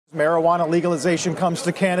Marijuana legalization comes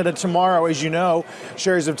to Canada tomorrow. As you know,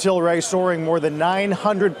 shares of Tilray soaring more than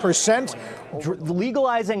 900%.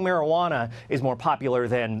 Legalizing marijuana is more popular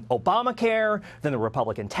than Obamacare, than the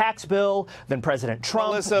Republican tax bill, than President Trump.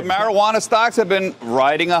 Melissa, marijuana stocks have been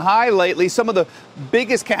riding a high lately. Some of the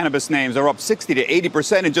biggest cannabis names are up 60 to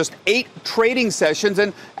 80% in just 8 trading sessions,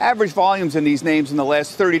 and average volumes in these names in the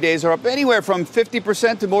last 30 days are up anywhere from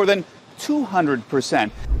 50% to more than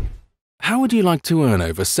 200%. How would you like to earn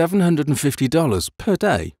over $750 per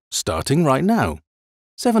day, starting right now?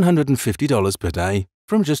 $750 per day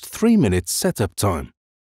from just 3 minutes setup time.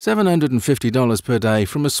 $750 per day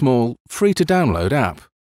from a small, free-to-download app.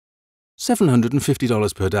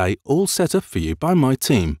 $750 per day all set up for you by my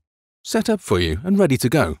team. Set up for you and ready to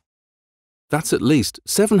go. That's at least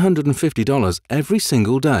 $750 every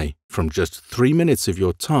single day from just 3 minutes of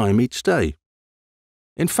your time each day.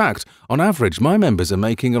 In fact, on average, my members are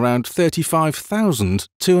making around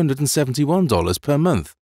 $35,271 per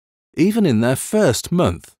month, even in their first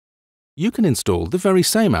month. You can install the very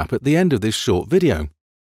same app at the end of this short video.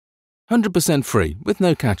 100% free with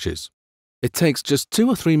no catches. It takes just 2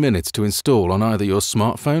 or 3 minutes to install on either your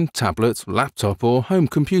smartphone, tablet, laptop or home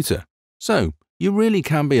computer. So, you really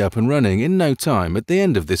can be up and running in no time at the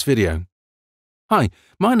end of this video. Hi,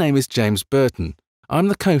 my name is James Burton. I'm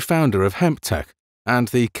the co-founder of HempTech and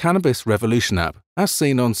the Cannabis Revolution app, as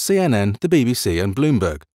seen on CNN, the BBC and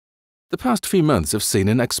Bloomberg. The past few months have seen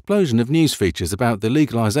an explosion of news features about the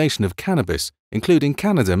legalization of cannabis, including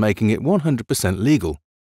Canada making it 100% legal.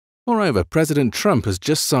 Moreover, President Trump has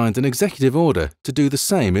just signed an executive order to do the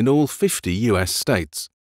same in all 50 US states.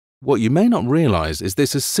 What you may not realize is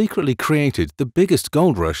this has secretly created the biggest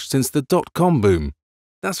gold rush since the dot-com boom.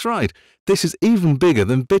 That's right, this is even bigger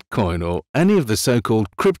than Bitcoin or any of the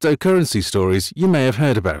so-called cryptocurrency stories you may have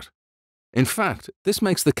heard about. In fact, this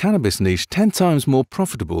makes the cannabis niche 10 times more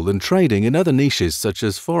profitable than trading in other niches such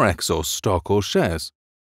as Forex or stock or shares.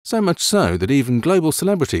 So much so that even global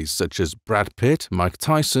celebrities such as Brad Pitt, Mike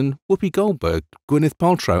Tyson, Whoopi Goldberg, Gwyneth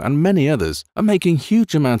Paltrow and many others are making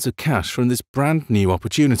huge amounts of cash from this brand new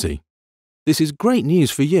opportunity. This is great news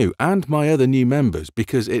for you and my other new members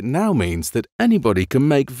because it now means that anybody can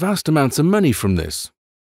make vast amounts of money from this.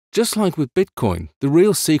 Just like with Bitcoin, the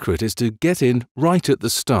real secret is to get in right at the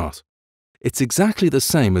start. It's exactly the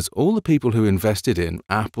same as all the people who invested in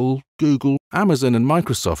Apple, Google, Amazon and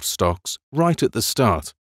Microsoft stocks right at the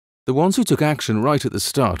start. The ones who took action right at the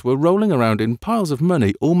start were rolling around in piles of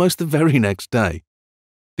money almost the very next day.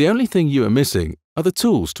 The only thing you are missing are the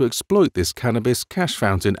tools to exploit this cannabis cash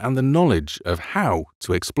fountain and the knowledge of how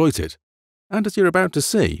to exploit it. And as you're about to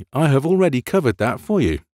see, I have already covered that for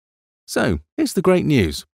you. So, here's the great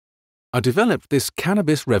news. I developed this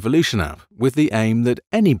Cannabis Revolution app with the aim that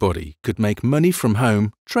anybody could make money from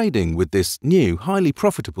home trading with this new, highly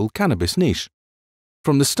profitable cannabis niche.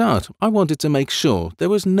 From the start, I wanted to make sure there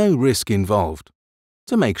was no risk involved,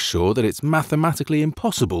 to make sure that it's mathematically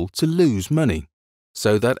impossible to lose money,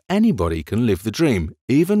 so that anybody can live the dream,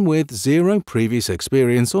 even with zero previous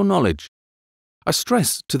experience or knowledge. I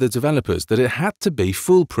stressed to the developers that it had to be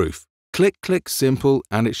foolproof, click, simple,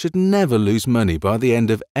 and it should never lose money by the end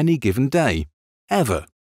of any given day, ever.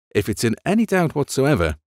 If it's in any doubt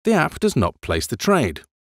whatsoever, the app does not place the trade.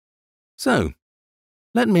 So,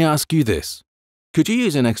 let me ask you this. Could you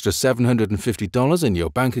use an extra $750 in your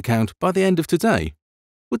bank account by the end of today?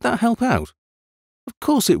 Would that help out? Of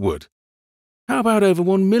course it would. How about over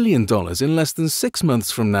 $1 million in less than 6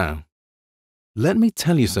 months from now? Let me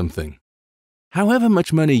tell you something. However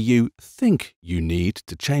much money you think you need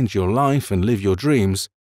to change your life and live your dreams,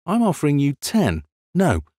 I'm offering you 10,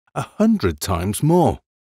 no, 100 times more.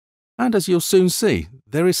 And as you'll soon see,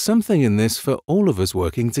 there is something in this for all of us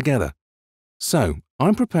working together. So,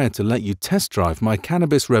 I'm prepared to let you test drive my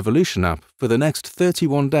Cannabis Revolution app for the next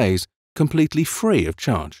 31 days completely free of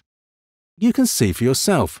charge. You can see for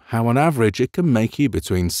yourself how on average it can make you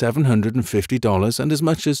between $750 and as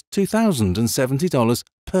much as $2,070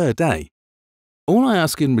 per day. All I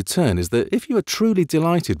ask in return is that if you are truly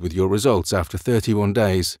delighted with your results after 31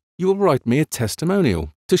 days, you will write me a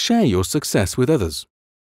testimonial to share your success with others.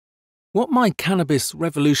 What my Cannabis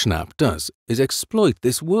Revolution app does is exploit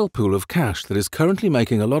this whirlpool of cash that is currently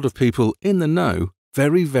making a lot of people in the know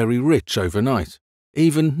very, very rich overnight.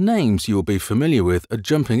 Even names you will be familiar with are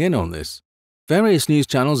jumping in on this. Various news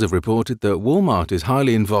channels have reported that Walmart is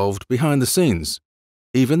highly involved behind the scenes.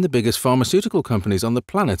 Even the biggest pharmaceutical companies on the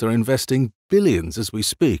planet are investing billions as we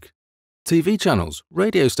speak. TV channels,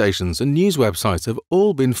 radio stations and news websites have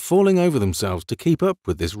all been falling over themselves to keep up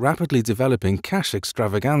with this rapidly developing cash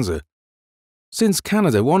extravaganza. Since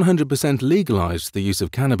Canada 100% legalized the use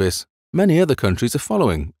of cannabis, Many other countries are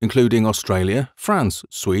following, including Australia, France,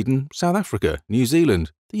 Sweden, South Africa, New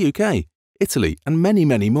Zealand, the UK, Italy, and many,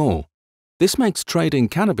 many more. This makes trading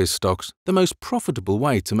cannabis stocks the most profitable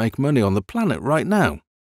way to make money on the planet right now.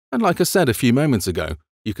 And like I said a few moments ago,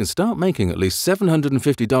 you can start making at least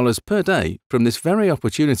 $750 per day from this very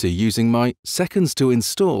opportunity using my seconds to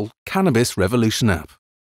install Cannabis Revolution app.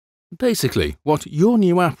 Basically, what your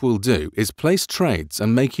new app will do is place trades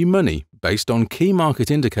and make you money based on key market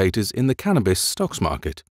indicators in the cannabis stocks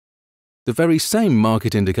market. The very same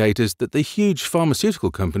market indicators that the huge pharmaceutical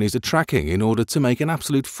companies are tracking in order to make an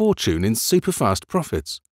absolute fortune in super fast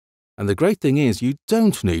profits. And the great thing is you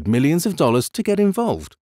don't need millions of dollars to get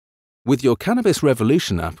involved. With your Cannabis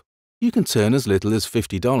Revolution app, you can turn as little as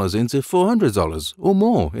 $50 into $400 or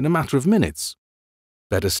more in a matter of minutes.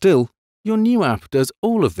 Better still, your new app does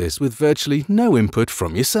all of this with virtually no input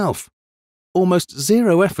from yourself. Almost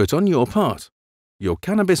zero effort on your part. Your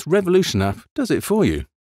Cannabis Revolution app does it for you.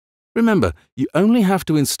 Remember, you only have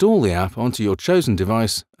to install the app onto your chosen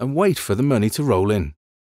device and wait for the money to roll in.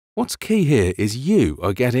 What's key here is you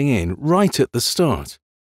are getting in right at the start.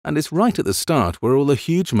 And it's right at the start where all the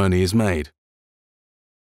huge money is made.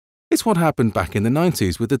 It's what happened back in the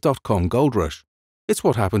 90s with the dot-com gold rush. It's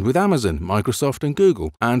what happened with Amazon, Microsoft, and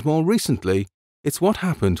Google, and more recently, it's what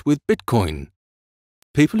happened with Bitcoin.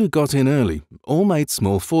 People who got in early all made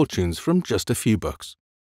small fortunes from just a few bucks.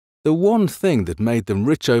 The one thing that made them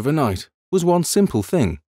rich overnight was one simple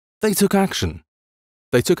thing. They took action.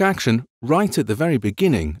 They took action right at the very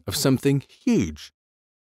beginning of something huge.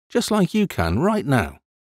 Just like you can right now.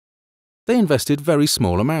 They invested very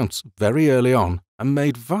small amounts very early on and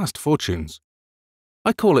made vast fortunes.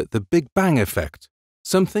 I call it the Big Bang effect.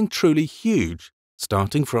 Something truly huge,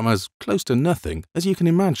 starting from as close to nothing as you can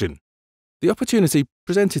imagine. The opportunity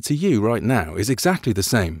presented to you right now is exactly the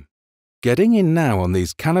same. Getting in now on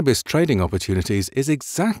these cannabis trading opportunities is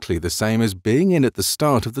exactly the same as being in at the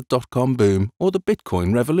start of the dot-com boom or the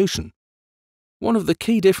Bitcoin revolution. One of the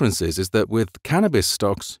key differences is that with cannabis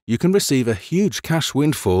stocks, you can receive a huge cash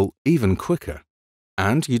windfall even quicker.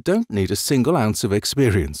 And you don't need a single ounce of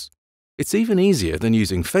experience. It's even easier than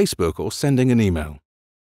using Facebook or sending an email.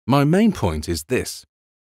 My main point is this.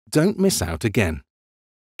 Don't miss out again.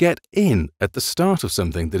 Get in at the start of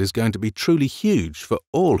something that is going to be truly huge for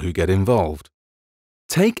all who get involved.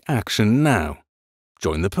 Take action now.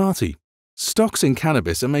 Join the party. Stocks in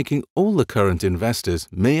cannabis are making all the current investors,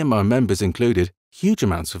 me and my members included, huge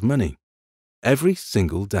amounts of money. Every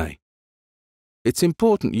single day. It's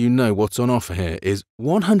important you know what's on offer here is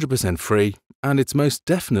 100% free, and it's most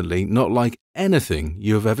definitely not like anything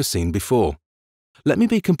you have ever seen before. Let me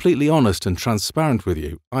be completely honest and transparent with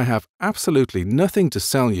you. I have absolutely nothing to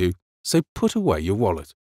sell you, so put away your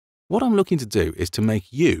wallet. What I'm looking to do is to make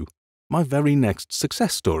you my very next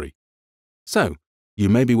success story. So, you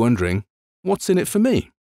may be wondering, what's in it for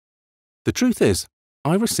me? The truth is,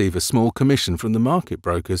 I receive a small commission from the market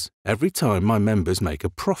brokers every time my members make a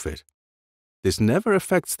profit. This never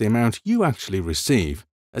affects the amount you actually receive,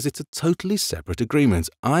 as it's a totally separate agreement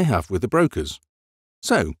I have with the brokers.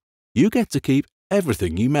 So, you get to keep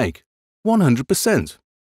everything you make, 100%.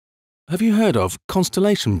 Have you heard of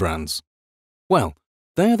Constellation Brands? Well,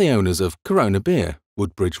 they are the owners of Corona Beer,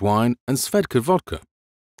 Woodbridge Wine, and Svedka Vodka.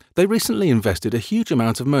 They recently invested a huge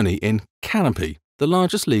amount of money in Canopy, the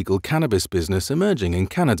largest legal cannabis business emerging in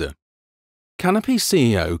Canada. Canopy's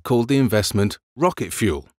CEO called the investment rocket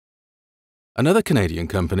fuel. Another Canadian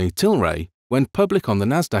company, Tilray, went public on the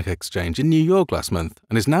Nasdaq exchange in New York last month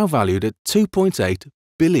and is now valued at $2.8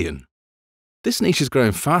 billion. This niche is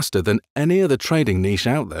growing faster than any other trading niche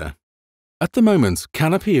out there. At the moment,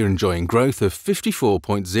 Canopy are enjoying growth of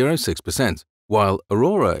 54.06%, while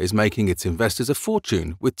Aurora is making its investors a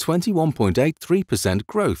fortune with 21.83%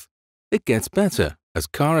 growth. It gets better, as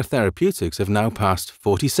Cara Therapeutics have now passed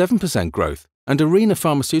 47% growth, and Arena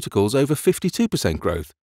Pharmaceuticals over 52%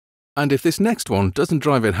 growth. And if this next one doesn't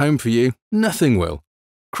drive it home for you, nothing will.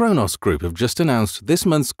 Kronos Group have just announced this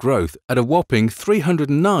month's growth at a whopping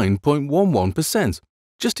 309.11%.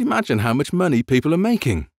 Just imagine how much money people are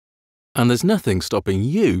making. And there's nothing stopping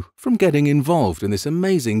you from getting involved in this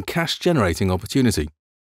amazing cash-generating opportunity.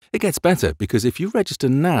 It gets better because if you register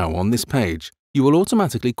now on this page, you will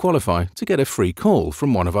automatically qualify to get a free call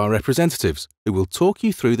from one of our representatives who will talk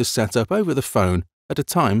you through the setup over the phone at a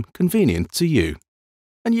time convenient to you.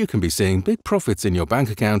 And you can be seeing big profits in your bank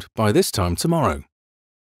account by this time tomorrow.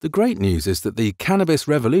 The great news is that the Cannabis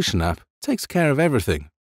Revolution app takes care of everything.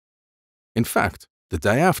 In fact, the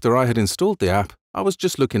day after I had installed the app, I was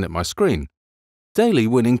just looking at my screen. Daily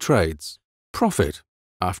winning trades. Profit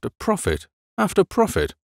after profit after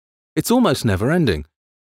profit. It's almost never ending.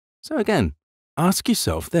 So again, ask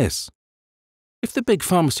yourself this. If the big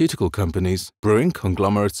pharmaceutical companies, brewing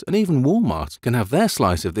conglomerates, and even Walmart can have their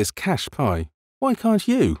slice of this cash pie, why can't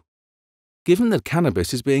you? Given that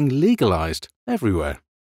cannabis is being legalized everywhere.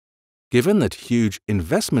 Given that huge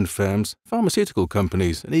investment firms, pharmaceutical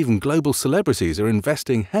companies, and even global celebrities are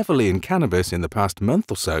investing heavily in cannabis in the past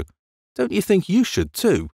month or so, don't you think you should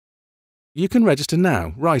too? You can register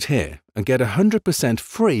now, right here, and get 100%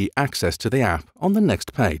 free access to the app on the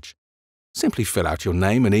next page. Simply fill out your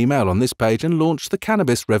name and email on this page and launch the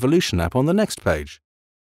Cannabis Revolution app on the next page.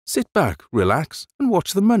 Sit back, relax, and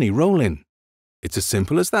watch the money roll in. It's as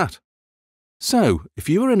simple as that. So, if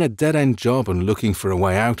you are in a dead-end job and looking for a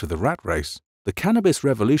way out of the rat race, the Cannabis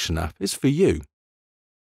Revolution app is for you.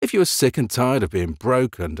 If you are sick and tired of being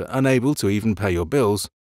broke and unable to even pay your bills,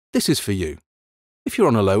 this is for you. If you're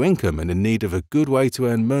on a low income and in need of a good way to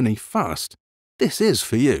earn money fast, this is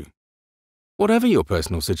for you. Whatever your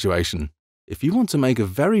personal situation, if you want to make a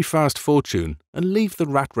very fast fortune and leave the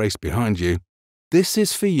rat race behind you, this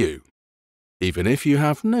is for you. Even if you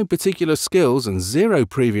have no particular skills and zero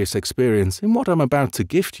previous experience in what I'm about to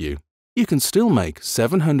gift you, you can still make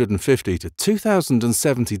 $750 to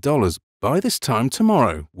 $2,070 by this time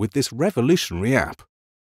tomorrow with this revolutionary app.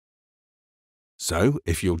 So,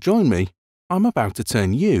 if you'll join me, I'm about to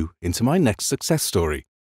turn you into my next success story.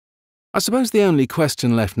 I suppose the only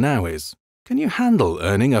question left now is, can you handle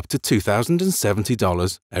earning up to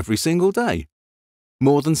 $2,070 every single day?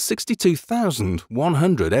 More than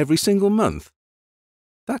 $62,100 every single month.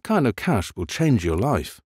 That kind of cash will change your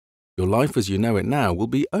life. Your life as you know it now will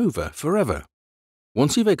be over forever.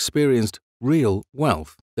 Once you've experienced real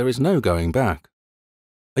wealth, there is no going back.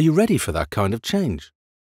 Are you ready for that kind of change?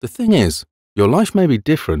 The thing is, your life may be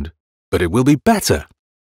different, but it will be better.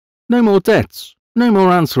 No more debts, no more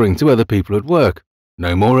answering to other people at work,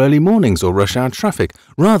 no more early mornings or rush hour traffic.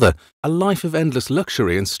 Rather, a life of endless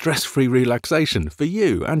luxury and stress-free relaxation for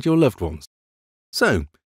you and your loved ones. So,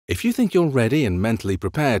 if you think you're ready and mentally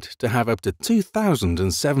prepared to have up to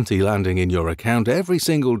 $2,070 landing in your account every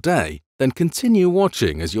single day, then continue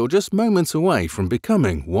watching as you're just moments away from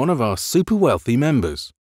becoming one of our super wealthy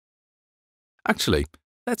members. Actually,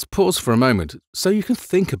 let's pause for a moment so you can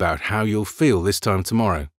think about how you'll feel this time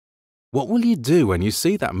tomorrow. What will you do when you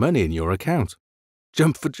see that money in your account?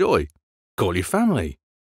 Jump for joy? Call your family?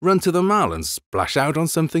 Run to the mall and splash out on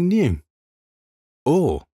something new?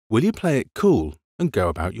 Or will you play it cool and go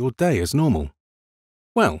about your day as normal?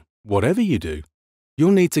 Well, whatever you do,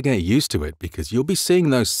 you'll need to get used to it because you'll be seeing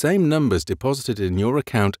those same numbers deposited in your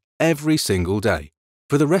account every single day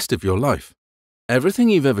for the rest of your life. Everything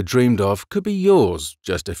you've ever dreamed of could be yours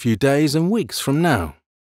just a few days and weeks from now.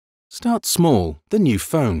 Start small, the new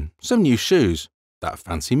phone, some new shoes, that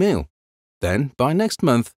fancy meal. Then, by next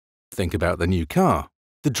month, think about the new car,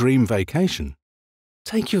 the dream vacation.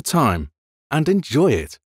 Take your time and enjoy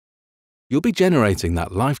it. You'll be generating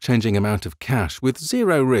that life-changing amount of cash with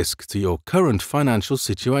zero risk to your current financial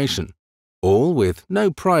situation, all with no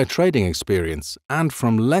prior trading experience and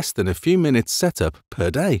from less than a few minutes setup per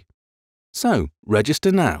day. So,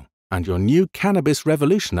 register now, and your new Cannabis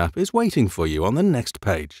Revolution app is waiting for you on the next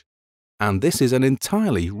page. And this is an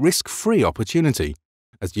entirely risk-free opportunity,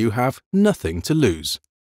 as you have nothing to lose.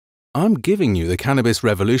 I'm giving you the Cannabis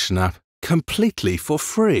Revolution app completely for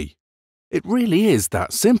free. It really is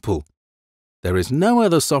that simple. There is no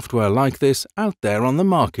other software like this out there on the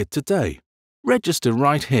market today. Register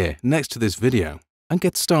right here next to this video and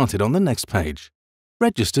get started on the next page.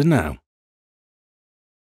 Register now.